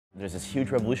There's this huge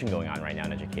revolution going on right now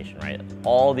in education, right?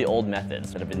 All the old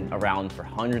methods that have been around for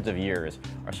hundreds of years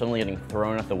are suddenly getting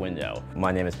thrown out the window.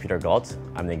 My name is Peter Galt.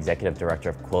 I'm the executive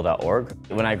director of Quill.org.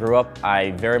 When I grew up,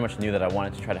 I very much knew that I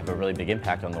wanted to try to have a really big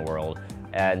impact on the world,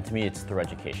 and to me, it's through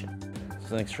education. It's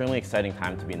an extremely exciting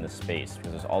time to be in this space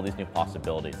because there's all these new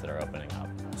possibilities that are opening up.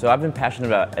 So I've been passionate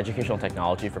about educational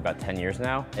technology for about 10 years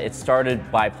now. It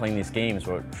started by playing these games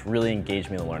which really engaged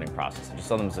me in the learning process. I just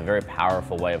saw them as a very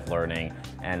powerful way of learning,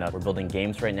 and we're building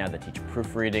games right now that teach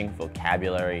proofreading,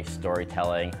 vocabulary,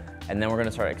 storytelling, and then we're going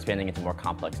to start expanding into more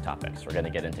complex topics. We're going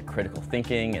to get into critical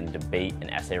thinking and debate and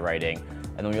essay writing,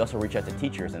 and then we also reach out to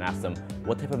teachers and ask them,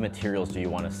 what type of materials do you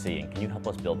want to see, and can you help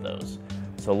us build those?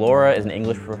 So Laura is an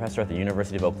English professor at the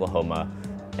University of Oklahoma,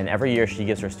 and every year she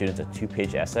gives her students a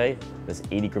 2-page essay. There's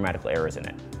 80 grammatical errors in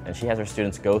it. And she has her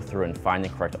students go through and find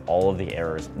and correct all of the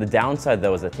errors. The downside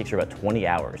though is that it takes her about 20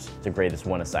 hours to grade this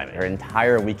one assignment. Her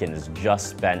entire weekend is just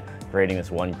spent grading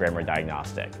this one grammar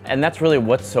diagnostic. And that's really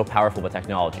what's so powerful about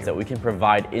technology, is that we can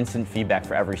provide instant feedback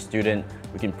for every student.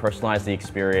 We can personalize the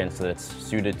experience so that it's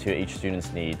suited to each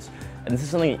student's needs. And this is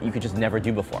something that you could just never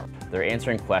do before. They're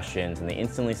answering questions and they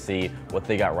instantly see what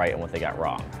they got right and what they got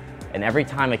wrong. And every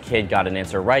time a kid got an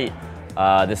answer right,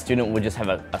 the student would just have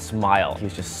a smile. He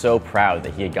was just so proud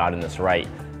that he had gotten this right.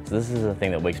 So this is the thing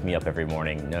that wakes me up every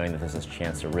morning, knowing that there's this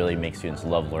chance to really make students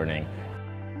love learning